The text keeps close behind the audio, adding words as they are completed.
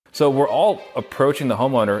So we're all approaching the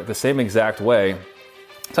homeowner the same exact way.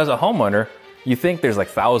 So as a homeowner, you think there's like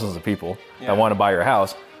thousands of people that want to buy your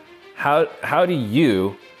house. How do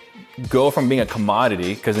you go from being a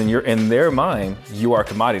commodity, because in their mind, you are a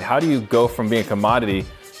commodity. How do you go from being a commodity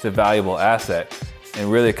to a valuable asset?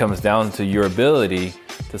 And really it comes down to your ability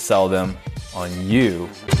to sell them on you.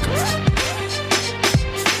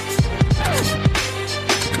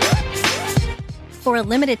 For a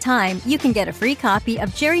limited time, you can get a free copy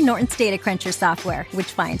of Jerry Norton's Data Cruncher software,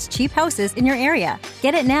 which finds cheap houses in your area.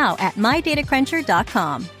 Get it now at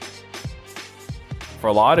mydatacruncher.com. For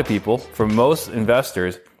a lot of people, for most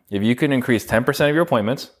investors, if you can increase 10% of your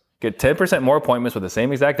appointments, get 10% more appointments with the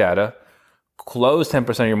same exact data, close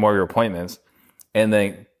 10% more of your appointments, and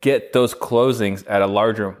then get those closings at a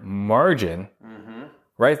larger margin,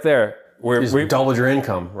 right there, we've doubled your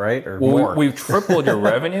income, right? Or more. We've tripled your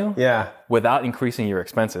revenue yeah. without increasing your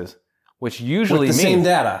expenses, which usually with the means... same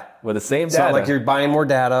data. With the same It's data. not like you're buying more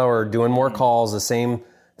data or doing more calls, the same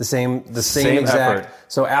exact... effort.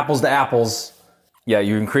 So apples to apples. Yeah,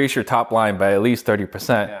 you increase your top line by at least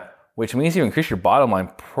 30%, which means you increase your bottom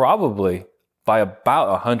line probably by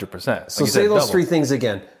about 100%. So say those three things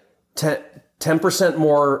again. 10%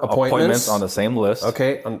 more appointments on the same list.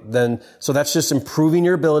 Okay, so that's just improving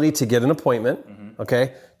your ability to get an appointment.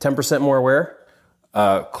 Okay, 10% more where?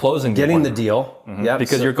 Closing, getting the deal. Yep.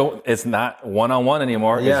 Because it's not one-on-one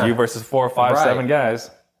anymore. It's you versus 4, 5, 7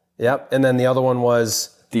 guys. Yep. And then the other one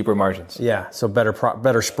was deeper margins. Yeah. So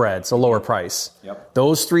better spread. So lower price. Yep.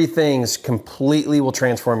 Those three things completely will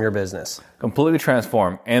transform your business. Completely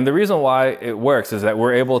transform. And the reason why it works is that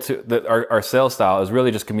we're able to, our sales style is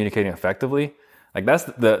really just communicating effectively. Like that's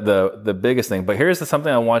the biggest thing. But here's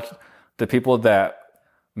something I want the people that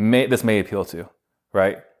this may appeal to,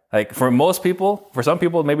 right? Like for most people, for some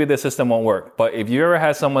people, maybe the system won't work. But if you ever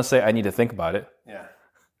had someone say, I need to think about it. Yeah.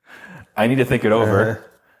 I need to think it over.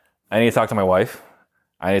 I need to talk to my wife.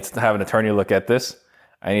 I need to have an attorney look at this.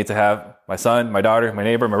 I need to have my son, my daughter, my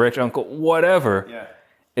neighbor, my rich uncle, whatever. Yeah.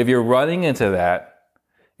 If you're running into that,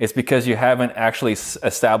 it's because you haven't actually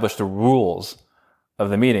established the rules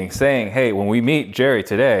of the meeting saying, hey, when we meet Jerry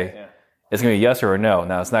today, it's going to be yes or a no.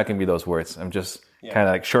 Now, it's not going to be those words. I'm just kind of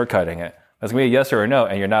like shortcutting it. It's going to be a yes or a no,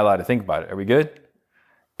 and you're not allowed to think about it. Are we good?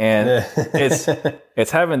 And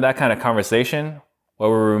it's having that kind of conversation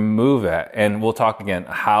where we remove that. And we'll talk again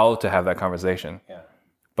how to have that conversation. Yeah.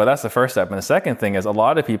 But that's the first step. And the second thing is a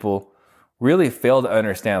lot of people really fail to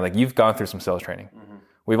understand, like you've gone through some sales training.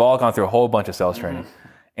 We've all gone through a whole bunch of sales training.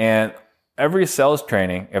 And every sales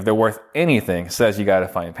training, if they're worth anything, says you got to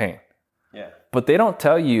find pain. Yeah. But they don't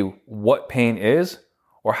tell you what pain is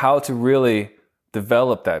or how to really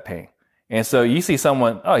develop that pain. And so you see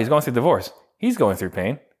someone, oh, he's going through divorce. He's going through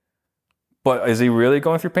pain. But is he really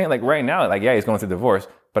going through pain? Like right now, like, yeah, he's going through divorce.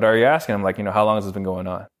 But are you asking him, like, how long has this been going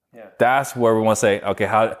on? Yeah. That's where we want to say, okay,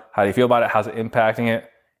 how do you feel about it? How's it impacting it?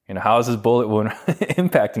 How is this bullet wound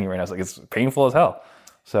impacting you right now? It's like, it's painful as hell.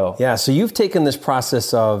 So you've taken this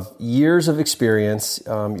process of years of experience.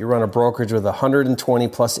 You run a brokerage with 120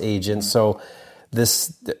 plus agents. So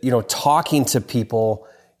this, talking to people,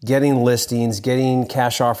 getting listings, getting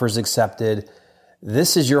cash offers accepted,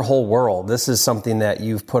 this is your whole world. This is something that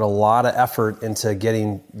you've put a lot of effort into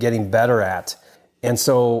getting better at. And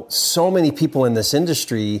so many people in this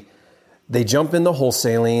industry, they jump into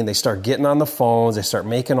wholesaling, they start getting on the phones, they start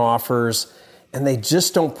making offers, and they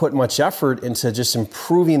just don't put much effort into just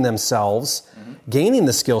improving themselves, gaining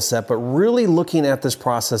the skill set, but really looking at this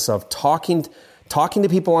process of talking to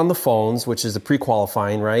people on the phones, which is the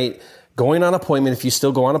pre-qualifying, right? Going on appointment, if you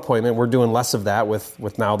still go on appointment, we're doing less of that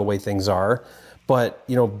with now the way things are. But,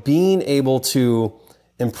 being able to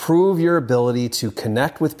improve your ability to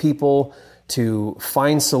connect with people, to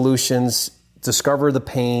find solutions, discover the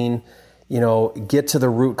pain, get to the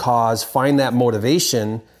root cause, find that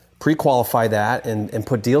motivation, pre-qualify that and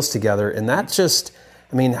put deals together. And that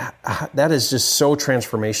that is just so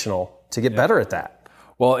transformational to get better at that.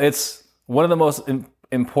 Well, it's one of the most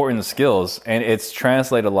important skills, and it's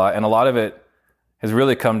translated a lot. And a lot of it has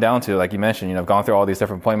really come down to, like you mentioned, I've gone through all these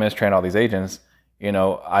different appointments, trained all these agents.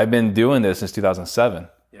 I've been doing this since 2007.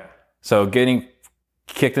 Yeah. So getting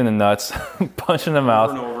kicked in the nuts, punched in the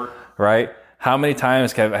mouth, over and over. Right? How many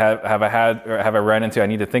times have I run into, I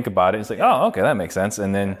need to think about it? It's like, oh, okay, that makes sense.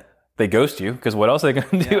 And then they ghost you, because what else are they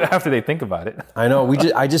going to do after they think about it? I know.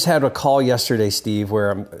 I just had a call yesterday, Steve,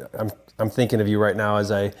 where I'm thinking of you right now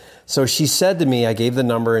so she said to me, I gave the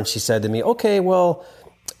number and she said to me, okay, well,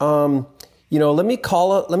 let me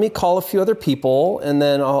call a few other people and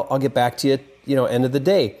then I'll get back to you, end of the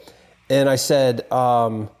day. And I said,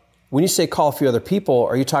 when you say call a few other people,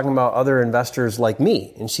 are you talking about other investors like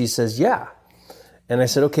me? And she says, yeah. And I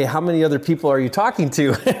said, okay, how many other people are you talking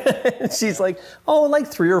to? And she's like, oh, like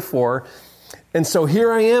 3 or 4. And so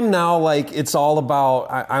here I am now, like it's all about,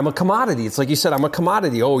 I'm a commodity. It's like you said, I'm a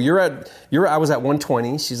commodity. Oh, I was at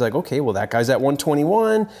 120. She's like, okay, well that guy's at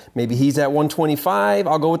 121. Maybe he's at 125.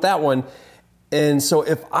 I'll go with that one. And so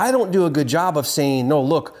if I don't do a good job of saying, no,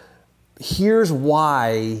 look, here's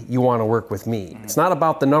why you want to work with me. It's not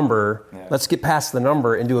about the number. Yeah. Let's get past the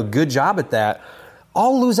number and do a good job at that.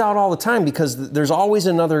 I'll lose out all the time because there's always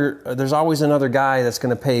another guy that's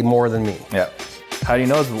going to pay more than me. Yeah. How do you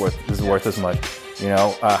know this is worth this much?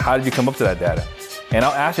 How did you come up to that data? And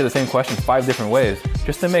I'll ask you the same question 5 different ways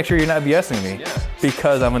just to make sure you're not BSing me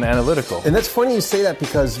because I'm an analytical. And that's funny you say that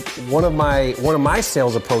because one of my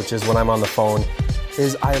sales approaches when I'm on the phone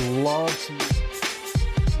is I love to